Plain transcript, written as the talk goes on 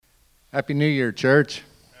Happy New Year, church.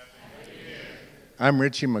 I'm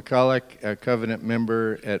Richie McCulloch, a covenant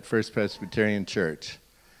member at First Presbyterian Church.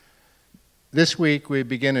 This week we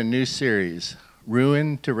begin a new series,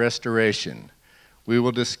 Ruin to Restoration. We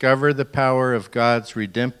will discover the power of God's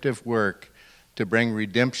redemptive work to bring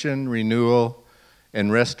redemption, renewal,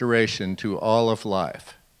 and restoration to all of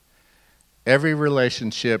life. Every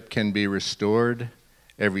relationship can be restored,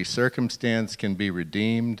 every circumstance can be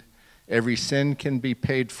redeemed, every sin can be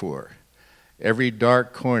paid for, every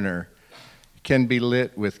dark corner can be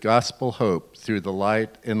lit with gospel hope through the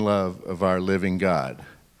light and love of our living God.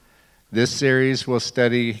 This series will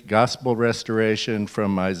study gospel restoration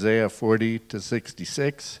from Isaiah 40 to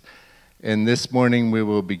 66, and this morning we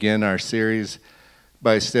will begin our series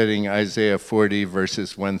by studying Isaiah 40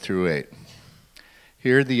 verses 1 through 8.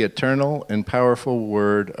 Hear the eternal and powerful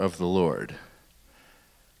word of the Lord.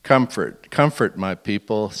 Comfort my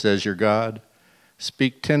people, says your God.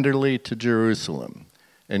 Speak tenderly to Jerusalem,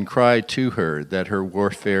 and cry to her that her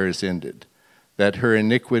warfare is ended, that her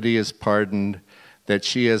iniquity is pardoned, that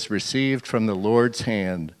she has received from the Lord's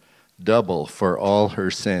hand double for all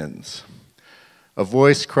her sins. A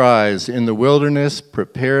voice cries, in the wilderness,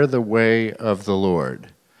 prepare the way of the Lord.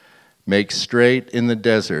 Make straight in the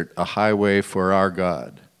desert a highway for our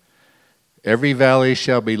God. Every valley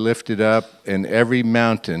shall be lifted up, and every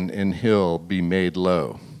mountain and hill be made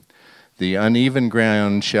low. The uneven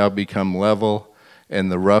ground shall become level,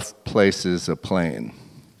 and the rough places a plain.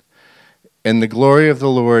 And the glory of the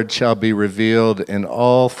Lord shall be revealed, and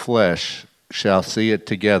all flesh shall see it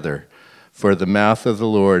together, for the mouth of the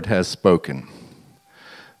Lord has spoken.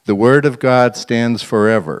 The word of God stands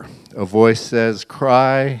forever. A voice says,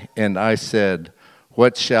 cry, and I said,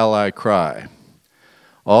 what shall I cry?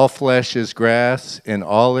 All flesh is grass, and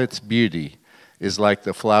all its beauty is like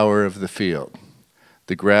the flower of the field.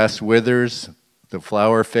 The grass withers, the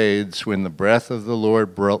flower fades when the breath of the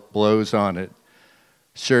Lord blows on it.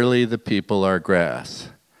 Surely the people are grass.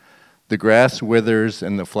 The grass withers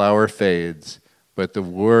and the flower fades, but the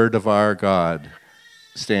word of our God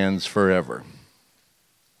stands forever.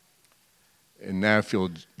 And now if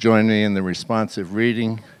you'll join me in the responsive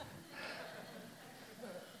reading.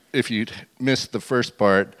 If you missed the first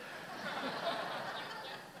part,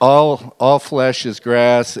 all flesh is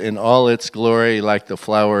grass, and all its glory like the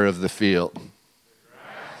flower of the field.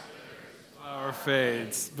 The flower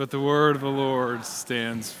fades, but the word of the Lord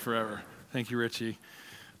stands forever. Thank you, Richie.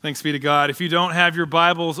 Thanks be to God. If you don't have your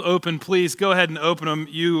Bibles open, please go ahead and open them.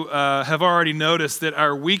 You have already noticed that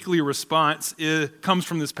our weekly response comes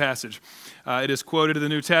from this passage. It is quoted in the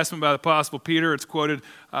New Testament by the Apostle Peter. It's quoted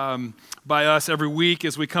by us every week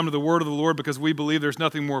as we come to the Word of the Lord, because we believe there's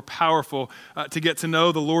nothing more powerful to get to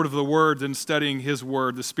know the Lord of the Word than studying His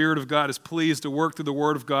Word. The Spirit of God is pleased to work through the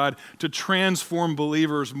Word of God to transform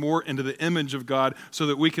believers more into the image of God so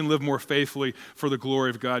that we can live more faithfully for the glory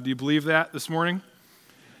of God. Do you believe that this morning?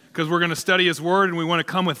 Because we're going to study His Word, and we want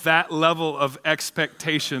to come with that level of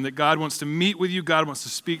expectation that God wants to meet with you, God wants to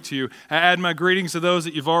speak to you. I add my greetings to those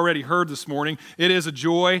that you've already heard this morning. It is a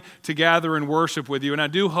joy to gather and worship with you, and I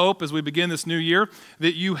do hope as we begin this new year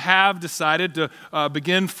that you have decided to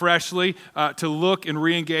begin freshly to look and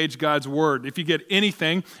re-engage God's Word. If you get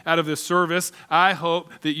anything out of this service, I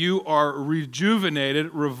hope that you are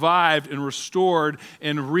rejuvenated, revived, and restored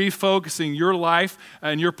in refocusing your life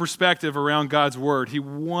and your perspective around God's Word. He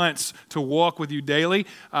wants to walk with you daily.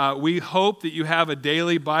 We hope that you have a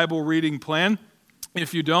daily Bible reading plan.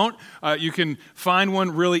 If you don't, you can find one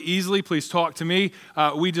really easily. Please talk to me.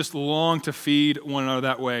 We just long to feed one another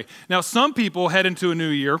that way. Now, some people head into a new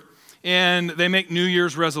year and they make New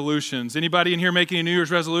Year's resolutions. Anybody in here making any New Year's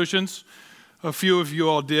resolutions? A few of you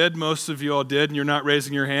all did. Most of you all did, and you're not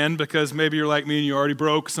raising your hand because maybe you're like me and you already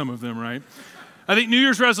broke some of them, right? I think New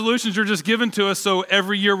Year's resolutions are just given to us so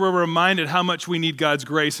every year we're reminded how much we need God's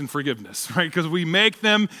grace and forgiveness, right? Because we make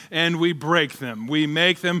them and we break them. We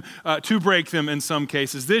make them to break them in some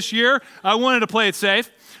cases. This year, I wanted to play it safe,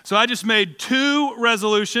 so I just made 2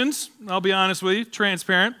 resolutions. I'll be honest with you,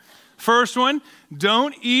 transparent. First one,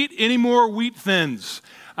 don't eat any more Wheat Thins.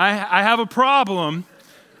 I have a problem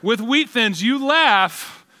with Wheat Thins. You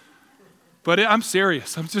laugh, but I'm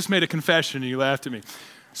serious. I've just made a confession and you laughed at me.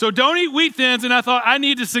 So don't eat Wheat Thins, and I thought I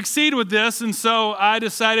need to succeed with this, and so I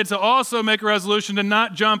decided to also make a resolution to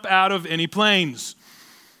not jump out of any planes.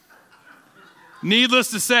 Needless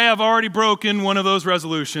to say, I've already broken one of those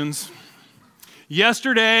resolutions.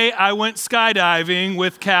 Yesterday, I went skydiving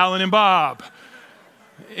with Callan and Bob,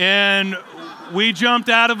 and we jumped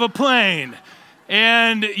out of a plane,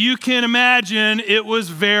 and you can imagine it was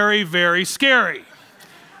very, very scary.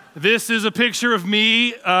 This is a picture of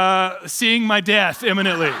me seeing my death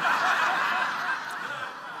imminently.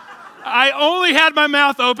 I only had my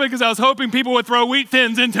mouth open because I was hoping people would throw wheat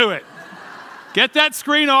thins into it. Get that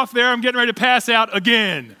screen off there. I'm getting ready to pass out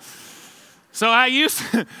again. So I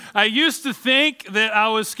used to think that I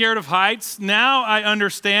was scared of heights. Now I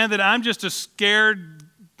understand that I'm just a scared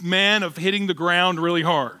man of hitting the ground really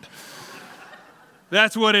hard.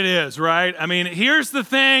 That's what it is, right? I mean, here's the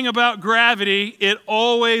thing about gravity. It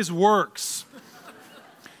always works.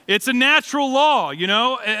 It's a natural law, you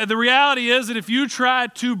know? The reality is that if you try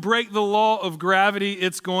to break the law of gravity,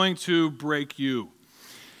 it's going to break you.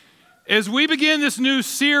 As we begin this new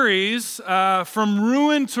series, From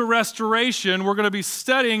Ruin to Restoration, we're going to be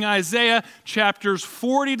studying Isaiah chapters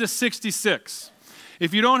 40 to 66.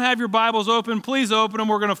 If you don't have your Bibles open, please open them.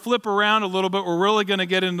 We're going to flip around a little bit. We're really going to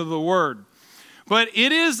get into the Word. But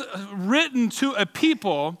it is written to a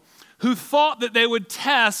people who thought that they would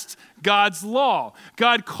test God's law.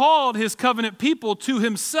 God called his covenant people to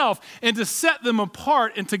himself, and to set them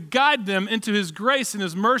apart and to guide them into his grace and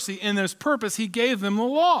his mercy and his purpose, he gave them the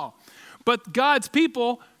law. But God's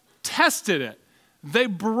people tested it. They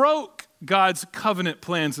broke God's covenant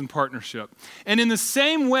plans and partnership. And in the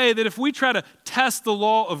same way that if we try to test the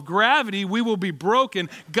law of gravity, we will be broken,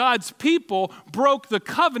 God's people broke the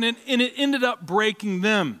covenant and it ended up breaking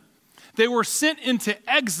them. They were sent into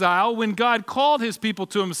exile when God called his people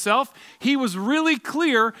to himself. He was really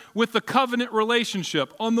clear with the covenant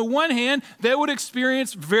relationship. On the one hand, they would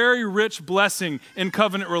experience very rich blessing in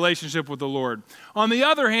covenant relationship with the Lord. On the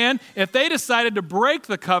other hand, if they decided to break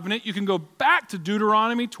the covenant, you can go back to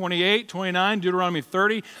Deuteronomy 28, 29, Deuteronomy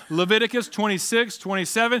 30, Leviticus 26,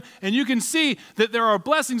 27, and you can see that there are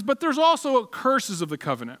blessings, but there's also curses of the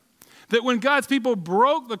covenant. That when God's people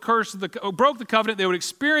broke the covenant, they would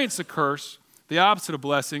experience a curse, the opposite of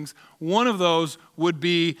blessings. One of those would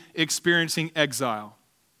be experiencing exile.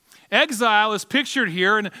 Exile is pictured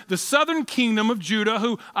here in the southern kingdom of Judah,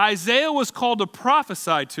 who Isaiah was called to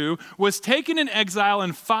prophesy to, was taken in exile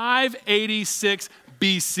in 586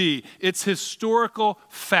 BC. It's historical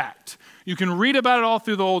fact. You can read about it all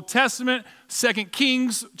through the Old Testament. 2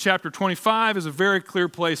 Kings chapter 25 is a very clear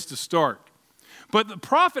place to start. But the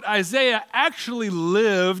prophet Isaiah actually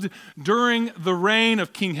lived during the reign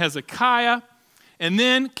of King Hezekiah and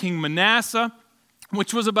then King Manasseh,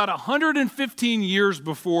 which was about 115 years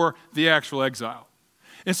before the actual exile.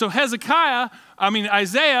 And so Isaiah,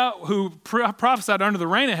 who prophesied under the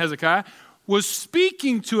reign of Hezekiah, was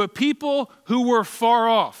speaking to a people who were far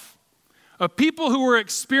off, a people who were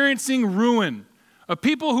experiencing ruin, a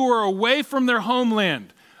people who were away from their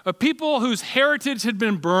homeland, a people whose heritage had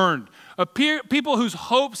been burned, people whose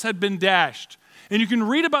hopes had been dashed. And you can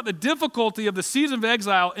read about the difficulty of the season of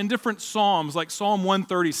exile in different psalms, like Psalm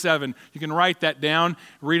 137. You can write that down,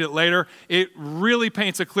 read it later. It really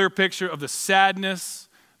paints a clear picture of the sadness,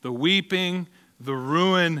 the weeping, the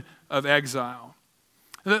ruin of exile.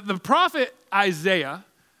 The prophet Isaiah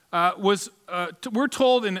we're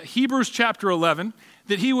told in Hebrews chapter 11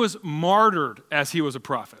 that he was martyred as he was a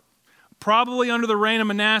prophet. Probably under the reign of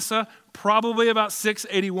Manasseh, probably about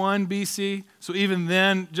 681 BC. So even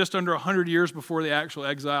then, just under 100 years before the actual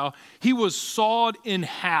exile, he was sawed in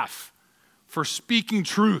half for speaking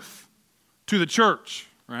truth to the church,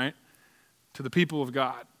 right? To the people of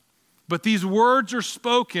God. But these words are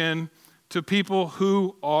spoken to people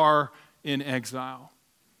who are in exile.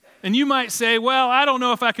 And you might say, well, I don't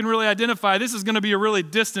know if I can really identify. This is going to be a really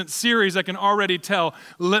distant series, I can already tell.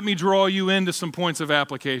 Let me draw you into some points of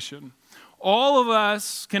application. All of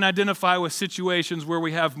us can identify with situations where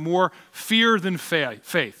we have more fear than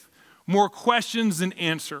faith, more questions than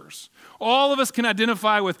answers. All of us can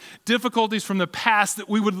identify with difficulties from the past that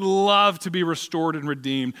we would love to be restored and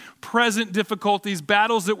redeemed, present difficulties,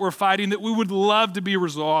 battles that we're fighting that we would love to be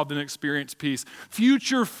resolved and experience peace,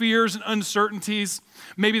 future fears and uncertainties,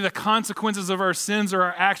 maybe the consequences of our sins or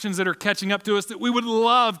our actions that are catching up to us that we would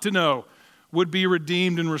love to know would be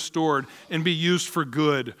redeemed and restored and be used for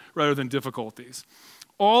good rather than difficulties.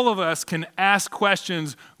 All of us can ask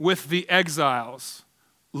questions with the exiles,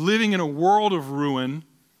 living in a world of ruin,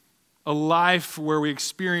 a life where we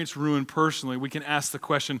experience ruin personally. We can ask the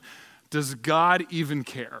question, does God even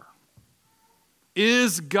care?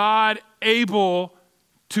 Is God able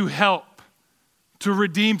to help, to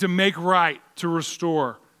redeem, to make right, to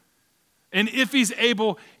restore? And if he's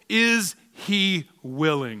able, is he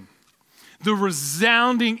willing? The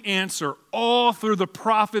resounding answer all through the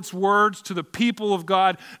prophet's words to the people of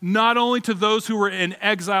God, not only to those who were in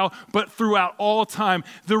exile, but throughout all time,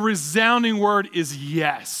 the resounding word is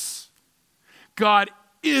yes. God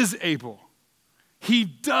is able. He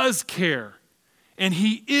does care. And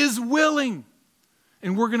he is willing.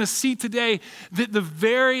 And we're going to see today that the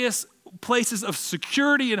various places of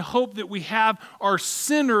security and hope that we have are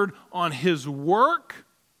centered on his work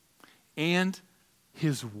and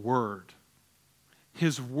his word.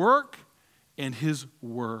 His work and his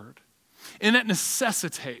word. And that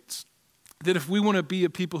necessitates that if we want to be a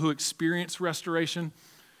people who experience restoration,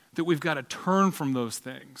 that we've got to turn from those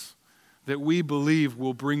things that we believe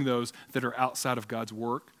will bring those that are outside of God's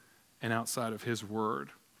work and outside of his word.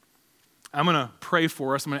 I'm going to pray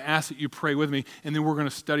for us. I'm going to ask that you pray with me, and then we're going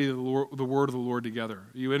to study the word of the Lord together.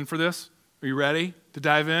 Are you in for this? Are you ready to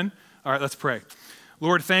dive in? All right, let's pray.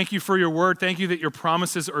 Lord, thank you for your word. Thank you that your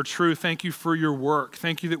promises are true. Thank you for your work.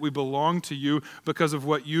 Thank you that we belong to you because of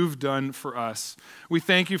what you've done for us. We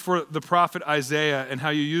thank you for the prophet Isaiah and how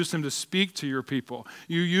you used him to speak to your people.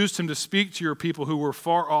 You used him to speak to your people who were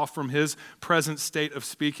far off from his present state of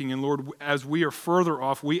speaking. And Lord, as we are further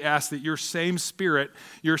off, we ask that your same spirit,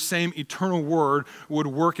 your same eternal word would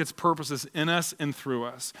work its purposes in us and through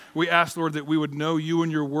us. We ask, Lord, that we would know you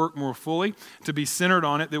and your work more fully, to be centered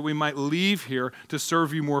on it, that we might leave here to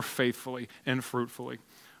serve you more faithfully and fruitfully.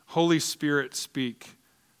 Holy Spirit, speak.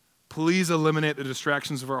 Please eliminate the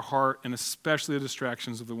distractions of our heart, and especially the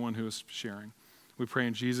distractions of the one who is sharing. We pray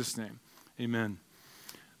in Jesus' name. Amen.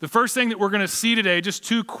 The first thing that we're going to see today, just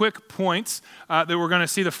 2 quick points that we're going to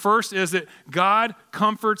see. The first is that God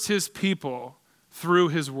comforts his people through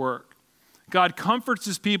his work. God comforts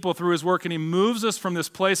his people through his work, and he moves us from this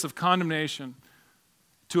place of condemnation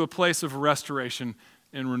to a place of restoration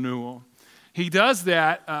and renewal. He does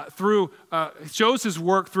that shows his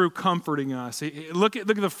work through comforting us. Look at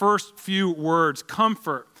the first few words,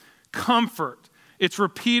 comfort, comfort. It's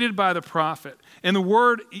repeated by the prophet. And the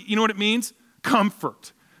word, you know what it means?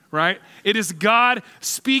 Comfort, right? It is God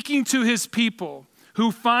speaking to his people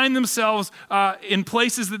who find themselves in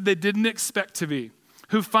places that they didn't expect to be,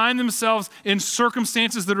 who find themselves in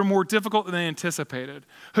circumstances that are more difficult than they anticipated,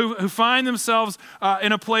 who find themselves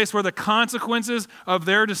in a place where the consequences of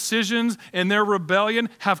their decisions and their rebellion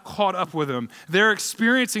have caught up with them. They're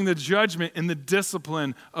experiencing the judgment and the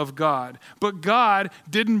discipline of God. But God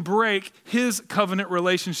didn't break his covenant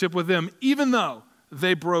relationship with them, even though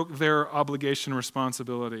they broke their obligation and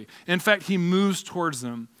responsibility. In fact, he moves towards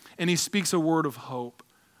them and he speaks a word of hope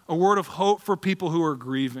for people who are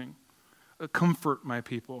grieving. Comfort my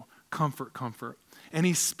people, comfort, comfort. And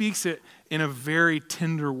he speaks it in a very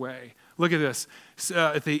tender way. Look at this.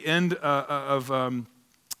 At the end of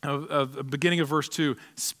the beginning of verse 2,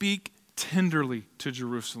 speak tenderly to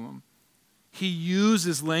Jerusalem. He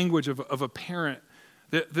uses language of a parent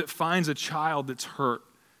that finds a child that's hurt.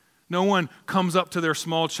 No one comes up to their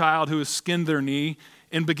small child who has skinned their knee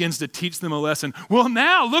and begins to teach them a lesson. Well,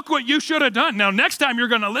 now look what you should have done. Now next time you're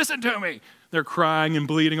going to listen to me. They're crying and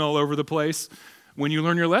bleeding all over the place. When you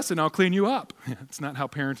learn your lesson, I'll clean you up. It's not how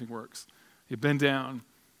parenting works. You bend down.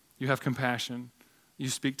 You have compassion. You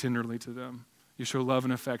speak tenderly to them. You show love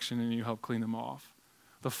and affection, and you help clean them off.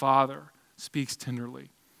 The Father speaks tenderly,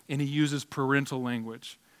 and he uses parental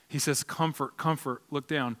language. He says, comfort, comfort. Look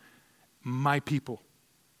down. My people.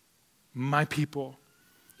 My people.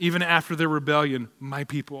 Even after their rebellion, my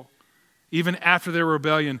people. Even after their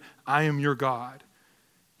rebellion, I am your God.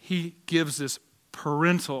 He gives this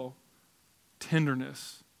parental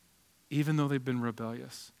tenderness, even though they've been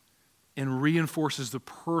rebellious, and reinforces the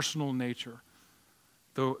personal nature.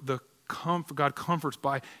 God comforts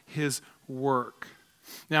by his work.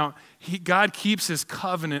 Now, God keeps his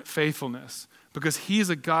covenant faithfulness because he's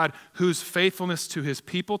a God whose faithfulness to his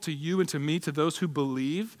people, to you and to me, to those who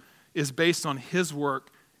believe, is based on his work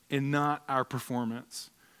and not our performance.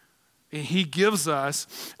 He gives us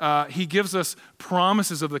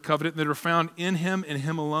promises of the covenant that are found in him and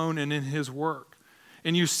him alone and in his work.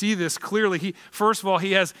 And you see this clearly. First of all,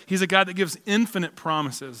 he's a God that gives infinite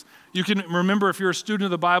promises. You can remember, if you're a student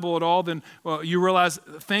of the Bible at all, then you realize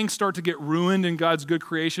things start to get ruined in God's good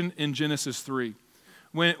creation in Genesis 3.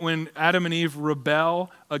 When Adam and Eve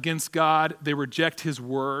rebel against God, they reject his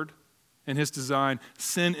word and his design.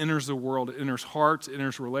 Sin enters the world. It enters hearts, it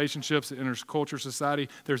enters relationships, it enters culture, society.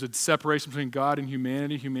 There's a separation between God and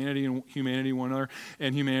humanity one another,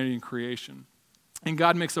 and humanity and creation. And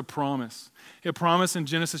God makes a promise. A promise in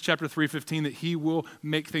Genesis chapter 3:15 that he will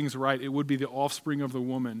make things right. It would be the offspring of the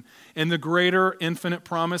woman. And the greater infinite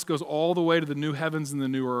promise goes all the way to the new heavens and the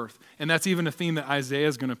new earth. And that's even a theme that Isaiah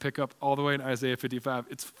is going to pick up all the way in Isaiah 55.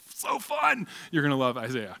 It's so fun. You're going to love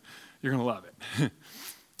Isaiah. You're going to love it.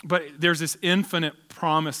 But there's this infinite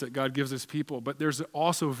promise that God gives his people, but there's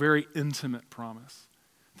also a very intimate promise.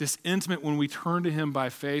 This intimate, when we turn to him by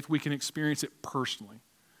faith, we can experience it personally.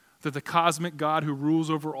 That the cosmic God who rules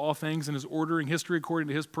over all things and is ordering history according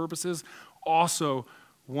to his purposes also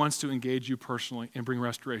wants to engage you personally and bring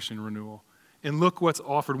restoration and renewal. And look what's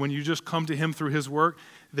offered. When you just come to him through his work,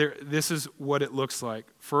 this is what it looks like.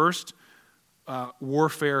 First,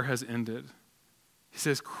 warfare has ended. He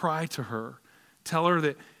says, cry to her. Tell her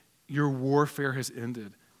that your warfare has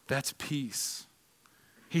ended. That's peace.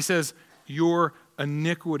 He says, your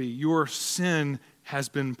iniquity, your sin has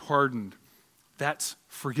been pardoned. That's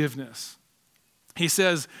forgiveness. He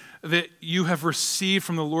says that you have received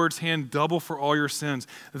from the Lord's hand double for all your sins.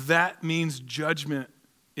 That means judgment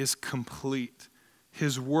is complete.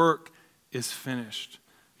 His work is finished.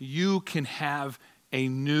 You can have a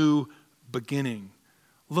new beginning.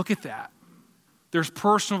 Look at that. There's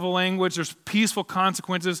personal language. There's peaceful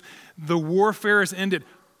consequences. The warfare is ended.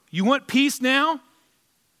 You want peace now?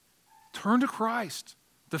 Turn to Christ,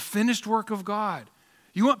 the finished work of God.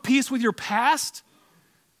 You want peace with your past?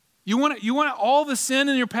 You want all the sin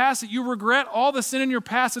in your past that you regret, all the sin in your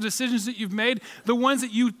past, the decisions that you've made, the ones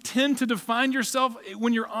that you tend to define yourself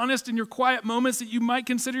when you're honest in your quiet moments that you might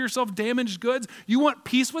consider yourself damaged goods. You want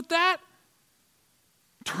peace with that?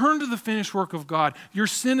 Turn to the finished work of God. Your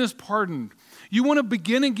sin is pardoned. You want to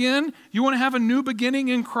begin again? You want to have a new beginning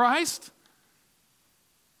in Christ?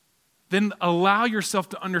 Then allow yourself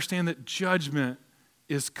to understand that judgment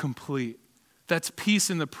is complete. That's peace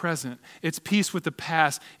in the present. It's peace with the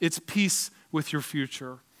past. It's peace with your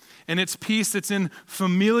future. And it's peace that's in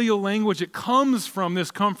familial language. It comes from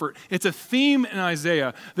this comfort. It's a theme in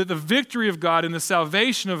Isaiah that the victory of God and the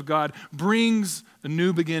salvation of God brings the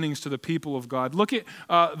new beginnings to the people of God. Look at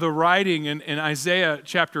the writing in Isaiah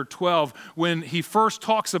chapter 12 when he first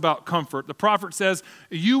talks about comfort. The prophet says,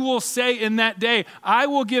 you will say in that day, I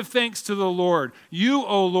will give thanks to the Lord. You,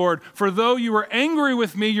 O Lord, for though you were angry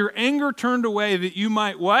with me, your anger turned away that you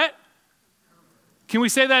might what? Can we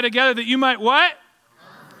say that together? That you might what?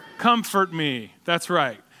 Comfort me. That's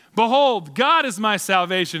right. Behold, God is my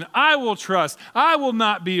salvation. I will trust. I will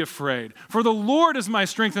not be afraid. For the Lord is my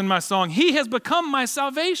strength and my song. He has become my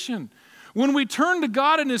salvation. When we turn to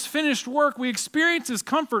God and his finished work, we experience his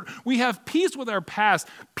comfort. We have peace with our past,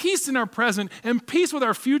 peace in our present, and peace with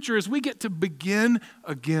our future as we get to begin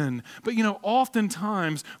again. But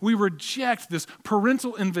oftentimes we reject this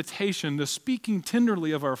parental invitation, the speaking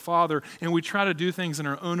tenderly of our Father, and we try to do things in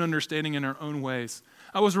our own understanding, in our own ways.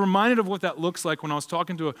 I was reminded of what that looks like when I was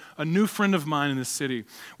talking to a new friend of mine in this city.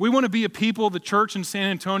 We want to be a people, the church in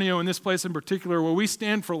San Antonio, in this place in particular, where we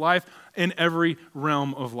stand for life in every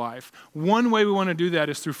realm of life. One way we want to do that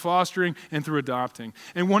is through fostering and through adopting.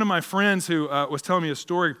 And one of my friends who was telling me a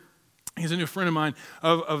story, he's a new friend of mine,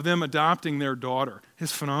 of them adopting their daughter.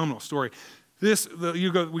 His phenomenal story. We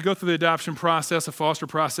go through the adoption process, a foster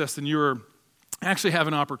process, and you actually have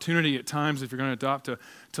an opportunity at times, if you're going to adopt,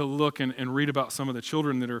 to look and read about some of the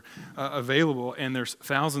children that are available, and there's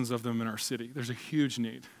thousands of them in our city. There's a huge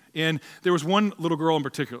need. And there was one little girl in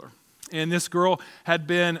particular, and this girl had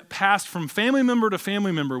been passed from family member to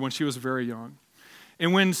family member when she was very young.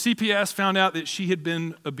 And when CPS found out that she had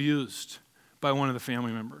been abused by one of the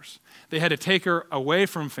family members, they had to take her away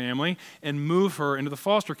from family and move her into the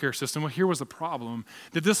foster care system. Well, here was the problem,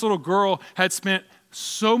 that this little girl had spent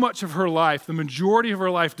so much of her life, the majority of her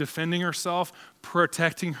life, defending herself,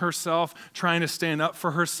 protecting herself, trying to stand up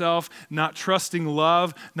for herself, not trusting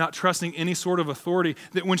love, not trusting any sort of authority,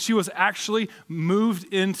 that when she was actually moved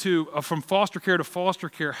into from foster care to foster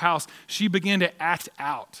care house, she began to act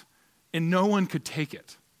out, and no one could take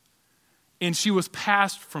it. And she was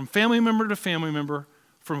passed from family member to family member,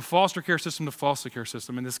 from foster care system to foster care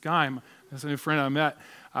system. And this guy, this new friend I met,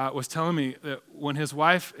 was telling me that when his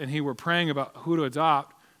wife and he were praying about who to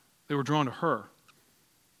adopt, they were drawn to her.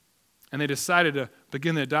 And they decided to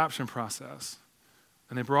begin the adoption process.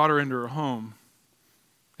 And they brought her into her home.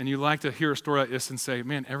 And you like to hear a story like this and say,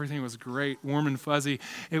 man, everything was great, warm and fuzzy.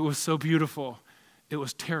 It was so beautiful. It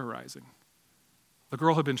was terrorizing. The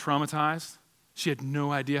girl had been traumatized. She had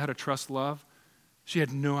no idea how to trust love. She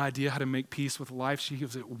had no idea how to make peace with life. She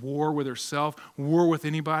was at war with herself, war with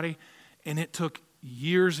anybody. And it took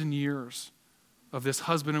years and years of this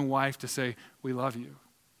husband and wife to say, we love you.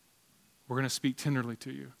 We're going to speak tenderly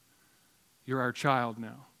to you. You're our child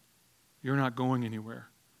now. You're not going anywhere.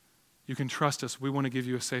 You can trust us. We want to give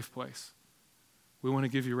you a safe place. We want to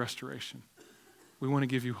give you restoration. We want to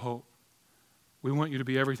give you hope. We want you to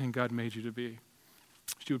be everything God made you to be.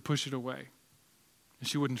 She would push it away, and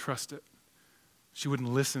she wouldn't trust it. She wouldn't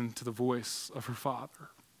listen to the voice of her father.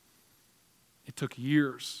 It took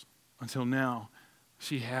years until now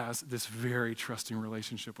she has this very trusting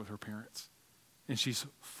relationship with her parents. And she's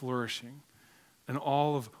flourishing. And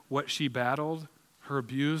all of what she battled, her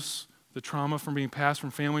abuse, the trauma from being passed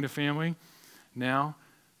from family to family, now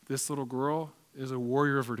this little girl is a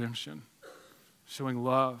warrior of redemption, showing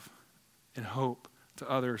love and hope to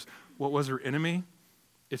others. What was her enemy?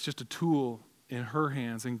 It's just a tool in her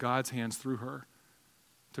hands, in God's hands through her,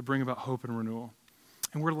 to bring about hope and renewal.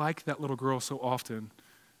 And we're like that little girl so often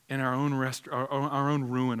in our own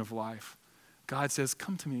ruin of life. God says,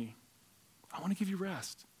 come to me. I want to give you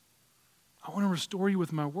rest. I want to restore you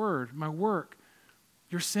with my word, my work.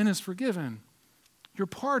 Your sin is forgiven. You're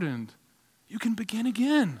pardoned. You can begin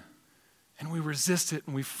again. And we resist it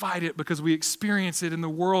and we fight it because we experience it in the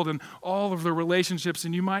world and all of the relationships.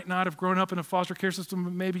 And you might not have grown up in a foster care system,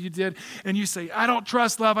 but maybe you did. And you say, I don't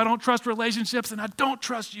trust love, I don't trust relationships, and I don't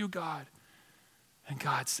trust you, God. And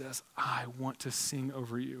God says, I want to sing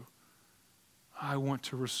over you. I want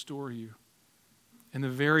to restore you. And the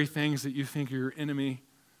very things that you think are your enemy,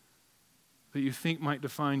 that you think might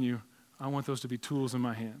define you, I want those to be tools in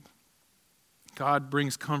my hand. God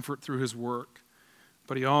brings comfort through his work,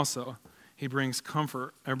 but he brings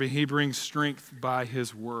comfort, he brings strength by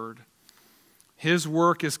his word. His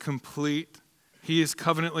work is complete. He is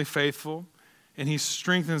covenantly faithful, and he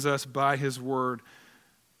strengthens us by his word.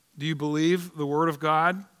 Do you believe the word of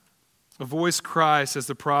God? A voice cries, says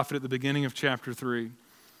the prophet at the beginning of chapter 3.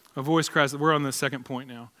 A voice cries, we're on the second point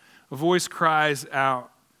now. A voice cries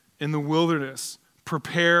out in the wilderness,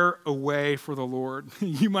 prepare a way for the Lord.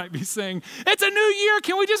 You might be saying, it's a new year.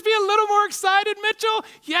 Can we just be a little more excited, Mitchell?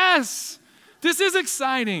 Yes, this is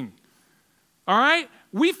exciting. All right?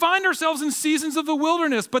 We find ourselves in seasons of the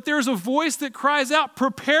wilderness, but there's a voice that cries out,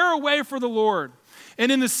 prepare a way for the Lord.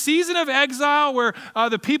 And in the season of exile where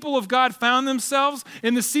the people of God found themselves,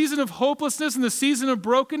 in the season of hopelessness, in the season of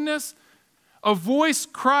brokenness, a voice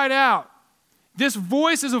cried out. This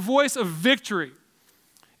voice is a voice of victory.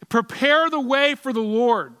 Prepare the way for the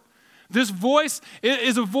Lord. This voice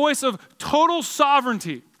is a voice of total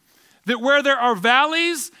sovereignty, that where there are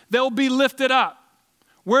valleys, they'll be lifted up.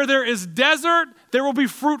 Where there is desert, there will be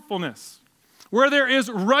fruitfulness. Where there is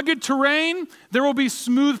rugged terrain, there will be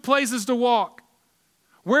smooth places to walk.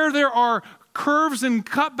 Where there are curves and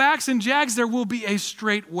cutbacks and jags, there will be a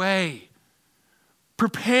straight way.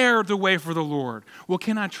 Prepare the way for the Lord. Well,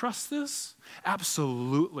 can I trust this?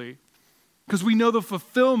 Absolutely. Because we know the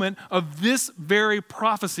fulfillment of this very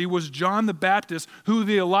prophecy was John the Baptist, who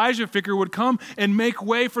the Elijah figure would come and make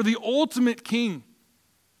way for the ultimate king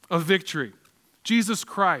of victory, Jesus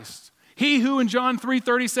Christ. He who in John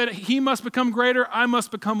 3:30 said, he must become greater, I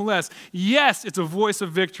must become less. Yes, it's a voice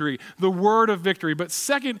of victory, the word of victory. But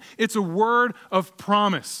second, it's a word of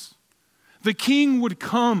promise. The king would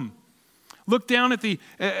come. Look down at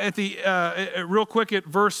real quick at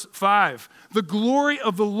verse 5. The glory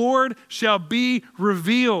of the Lord shall be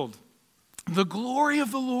revealed. The glory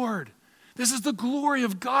of the Lord. This is the glory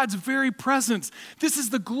of God's very presence. This is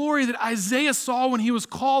the glory that Isaiah saw when he was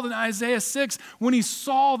called in Isaiah 6, when he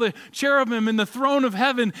saw the cherubim and the throne of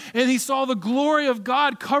heaven, and he saw the glory of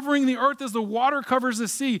God covering the earth as the water covers the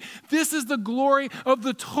sea. This is the glory of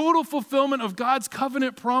the total fulfillment of God's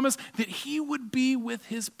covenant promise that he would be with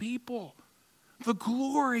his people. The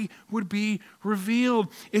glory would be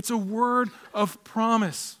revealed. It's a word of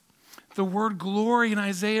promise. The word glory in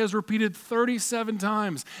Isaiah is repeated 37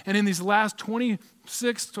 times. And in these last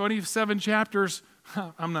 27 chapters,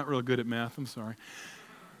 I'm not real good at math, I'm sorry.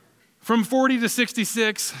 From 40 to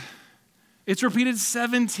 66, it's repeated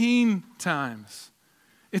 17 times.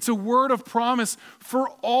 It's a word of promise for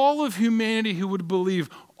all of humanity who would believe.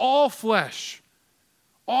 All flesh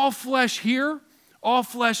here, all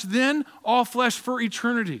flesh then, all flesh for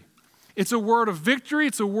eternity. It's a word of victory,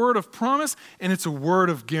 it's a word of promise, and it's a word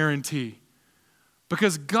of guarantee.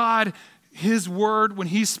 Because God, his word, when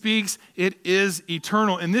he speaks, it is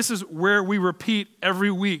eternal. And this is where we repeat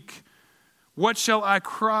every week. What shall I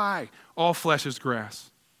cry? All flesh is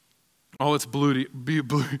grass. All its beauty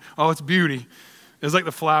is like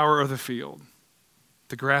the flower of the field.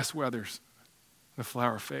 The grass withers, the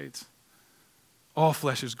flower fades. All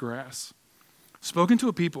flesh is grass. Spoken to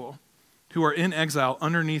a people who are in exile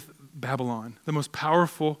underneath Babylon, the most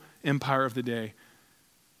powerful empire of the day.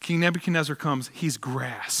 King Nebuchadnezzar comes, he's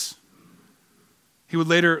grass.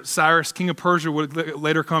 Cyrus, king of Persia, would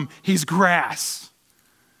later come, he's grass.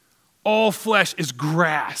 All flesh is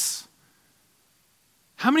grass.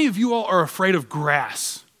 How many of you all are afraid of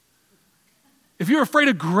grass? If you're afraid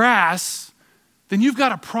of grass, then you've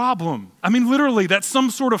got a problem. I mean, literally, that's some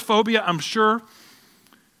sort of phobia, I'm sure.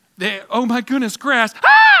 Oh my goodness, grass.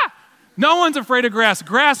 Ah! No one's afraid of grass.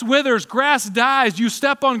 Grass withers, grass dies. You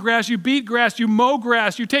step on grass, you beat grass, you mow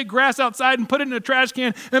grass, you take grass outside and put it in a trash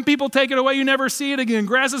can, and people take it away, you never see it again.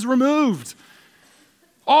 Grass is removed.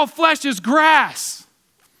 All flesh is grass.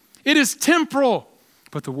 It is temporal,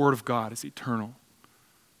 but the word of God is eternal.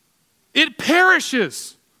 It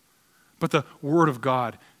perishes, but the word of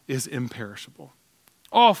God is imperishable.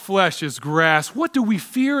 All flesh is grass. What do we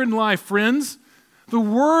fear in life, friends? The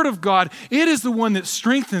word of God, it is the one that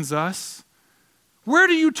strengthens us. Where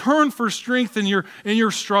do you turn for strength in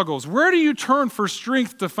your struggles? Where do you turn for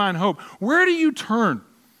strength to find hope? Where do you turn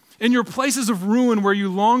in your places of ruin where you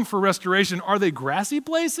long for restoration? Are they grassy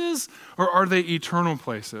places or are they eternal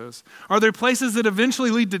places? Are there places that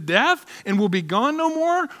eventually lead to death and will be gone no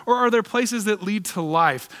more? Or are there places that lead to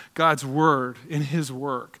life, God's word in his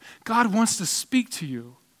work? God wants to speak to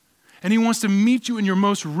you, and he wants to meet you in your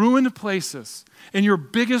most ruined places, in your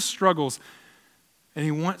biggest struggles, and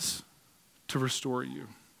he wants to restore you.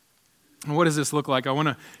 And what does this look like? I want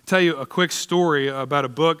to tell you a quick story about a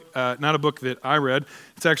book, not a book that I read.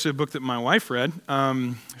 It's actually a book that my wife read.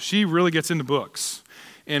 She really gets into books.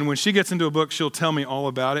 And when she gets into a book, she'll tell me all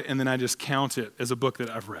about it, and then I just count it as a book that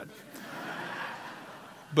I've read.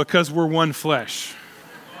 Because we're one flesh.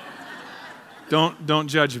 Don't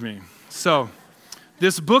judge me. So,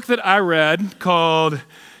 this book that I read called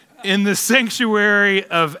In the Sanctuary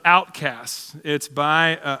of Outcasts. It's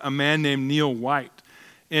by a man named Neil White.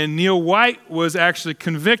 And Neil White was actually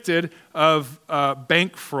convicted of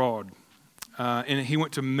bank fraud. And he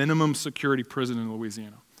went to minimum security prison in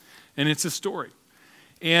Louisiana. And it's a story.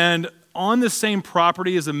 And on the same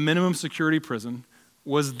property as a minimum security prison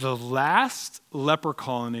was the last leper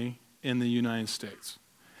colony in the United States.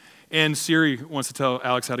 And Siri wants to tell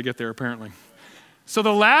Alex how to get there, apparently. So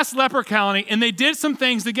the last leper colony, and they did some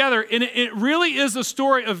things together. And it really is a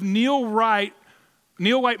story of Neil White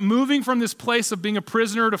moving from this place of being a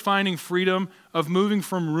prisoner to finding freedom, of moving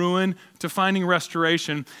from ruin to finding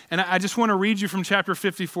restoration. And I just want to read you from chapter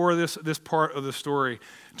 54 of this part of the story.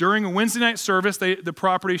 During a Wednesday night service, the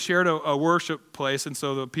property shared a worship place, and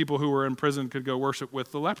so the people who were in prison could go worship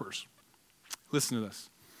with the lepers. Listen to this.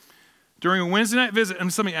 During a Wednesday night visit,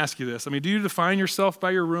 and let me ask you this. Do you define yourself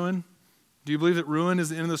by your ruin? Do you believe that ruin is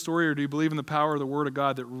the end of the story, or do you believe in the power of the Word of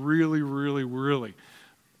God that really, really, really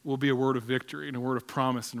will be a word of victory and a word of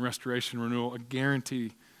promise and restoration, renewal, a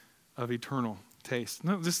guarantee of eternal taste?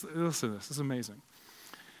 No, just listen to this. This is amazing.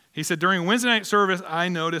 He said, during Wednesday night service, I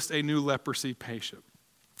noticed a new leprosy patient.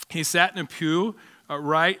 He sat in a pew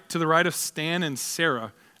right to the right of Stan and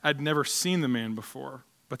Sarah. I'd never seen the man before,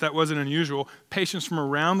 but that wasn't unusual. Patients from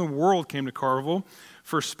around the world came to Carville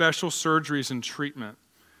for special surgeries and treatment.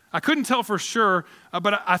 I couldn't tell for sure,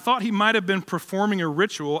 but I thought he might have been performing a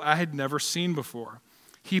ritual I had never seen before.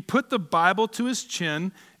 He put the Bible to his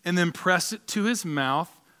chin and then pressed it to his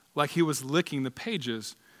mouth like he was licking the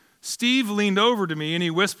pages. Steve leaned over to me and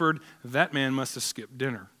he whispered, "That man must have skipped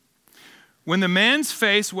dinner." When the man's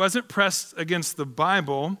face wasn't pressed against the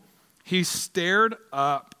Bible, he stared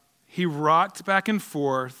up, he rocked back and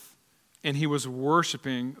forth, and he was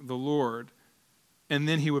worshiping the Lord. And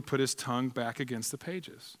then he would put his tongue back against the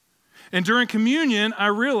pages. And during communion, I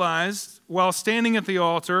realized while standing at the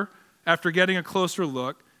altar, after getting a closer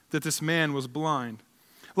look, that this man was blind.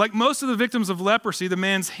 Like most of the victims of leprosy, the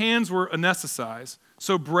man's hands were anesthetized,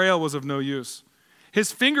 so Braille was of no use.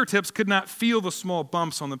 His fingertips could not feel the small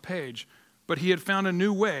bumps on the page, but he had found a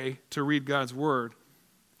new way to read God's word.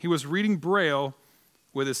 He was reading Braille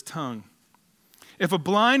with his tongue. If a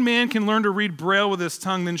blind man can learn to read Braille with his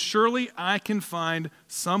tongue, then surely I can find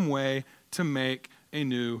some way to make a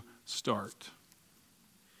new start.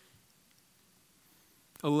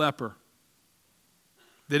 A leper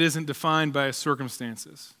that isn't defined by his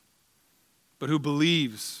circumstances, but who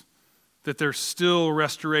believes that there's still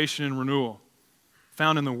restoration and renewal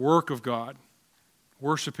found in the work of God,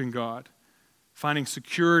 worshiping God, finding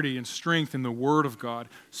security and strength in the Word of God,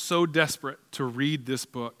 so desperate to read this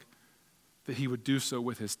book that he would do so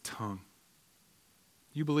with his tongue.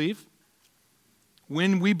 You believe?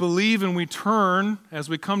 When we believe and we turn, as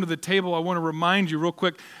we come to the table, I want to remind you real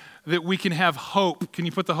quick that we can have hope. Can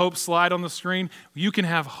you put the hope slide on the screen? You can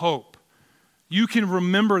have hope. You can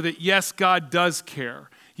remember that, yes, God does care.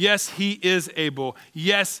 Yes, he is able.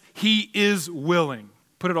 Yes, he is willing.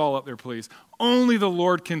 Put it all up there, please. Only the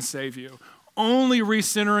Lord can save you. Only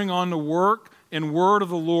recentering on the work and word of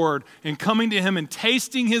the Lord and coming to him and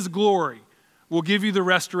tasting his glory will give you the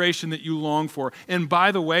restoration that you long for. And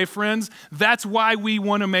by the way, friends, that's why we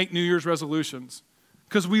want to make New Year's resolutions,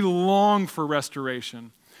 because we long for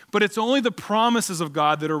restoration. But it's only the promises of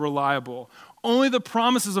God that are reliable. Only the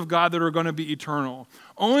promises of God that are going to be eternal.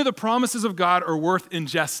 Only the promises of God are worth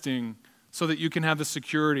ingesting so that you can have the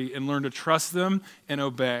security and learn to trust them and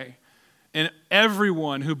obey. And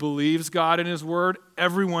everyone who believes God and his word,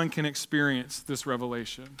 everyone can experience this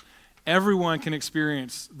revelation. Everyone can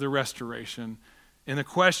experience the restoration And the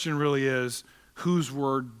question really is, whose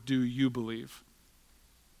word do you believe?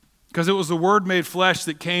 Because it was the Word made flesh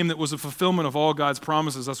that came that was a fulfillment of all God's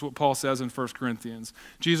promises. That's what Paul says in 1 Corinthians.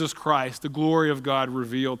 Jesus Christ, the glory of God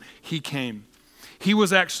revealed, he came. He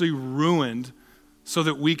was actually ruined so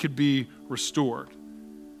that we could be restored.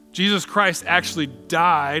 Jesus Christ actually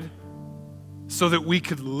died so that we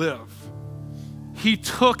could live. He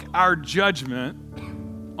took our judgment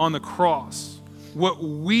on the cross, what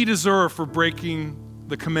we deserve for breaking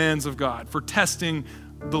the commands of God, for testing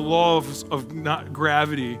the laws of not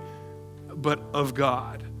gravity, but of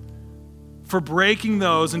God. For breaking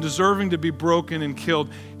those and deserving to be broken and killed,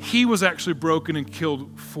 he was actually broken and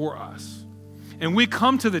killed for us. And we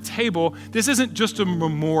come to the table, this isn't just a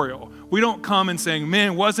memorial. We don't come and saying,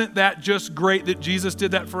 man, wasn't that just great that Jesus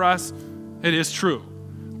did that for us? It is true,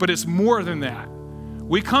 but it's more than that.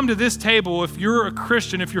 We come to this table, if you're a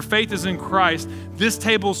Christian, if your faith is in Christ, this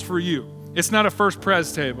table's for you. It's not a First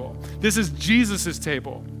Pres table. This is Jesus'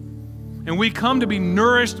 table. And we come to be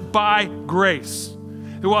nourished by grace.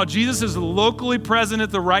 And while Jesus is locally present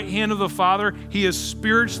at the right hand of the Father, he is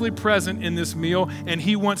spiritually present in this meal, and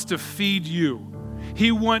he wants to feed you.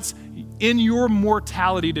 He wants in your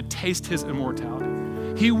mortality to taste his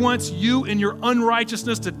immortality. He wants you in your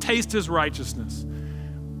unrighteousness to taste his righteousness.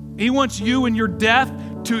 He wants you in your death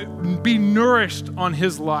to be nourished on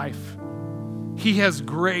his life. He has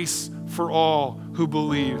grace for all who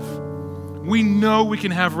believe. We know we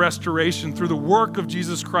can have restoration through the work of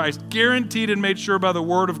Jesus Christ, guaranteed and made sure by the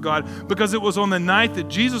word of God, because it was on the night that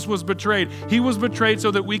Jesus was betrayed. He was betrayed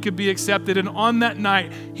so that we could be accepted. And on that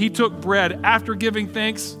night, he took bread. After giving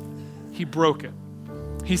thanks, he broke it.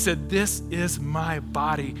 He said, "This is my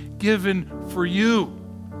body given for you.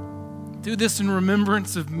 Do this in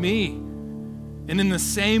remembrance of me." And in the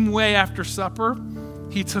same way, after supper,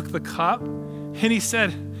 he took the cup and he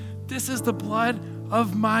said, "This is the blood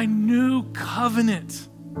of my new covenant,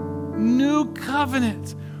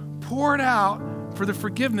 poured out for the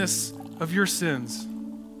forgiveness of your sins.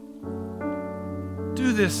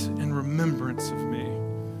 Do this in remembrance of me."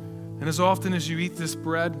 And as often as you eat this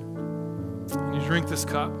bread and you drink this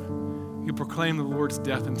cup, you proclaim the Lord's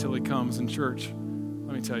death until he comes. In church,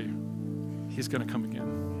 let me tell you, he's going to come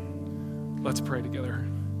again. Let's pray together.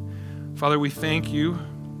 Father, we thank you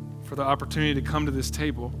for the opportunity to come to this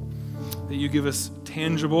table, that you give us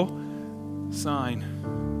tangible sign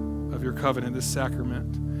of your covenant, this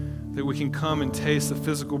sacrament, that we can come and taste the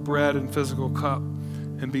physical bread and physical cup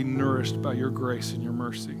and be nourished by your grace and your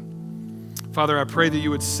mercy. Father, I pray that you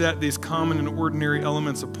would set these common and ordinary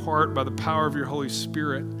elements apart by the power of your Holy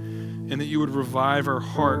Spirit, and that you would revive our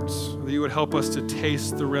hearts, that you would help us to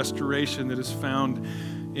taste the restoration that is found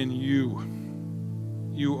in you.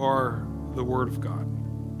 You are the Word of God,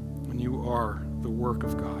 and you are the work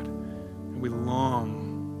of God. We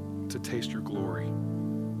long to taste your glory.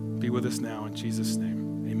 Be with us now in Jesus'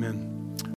 name. Amen.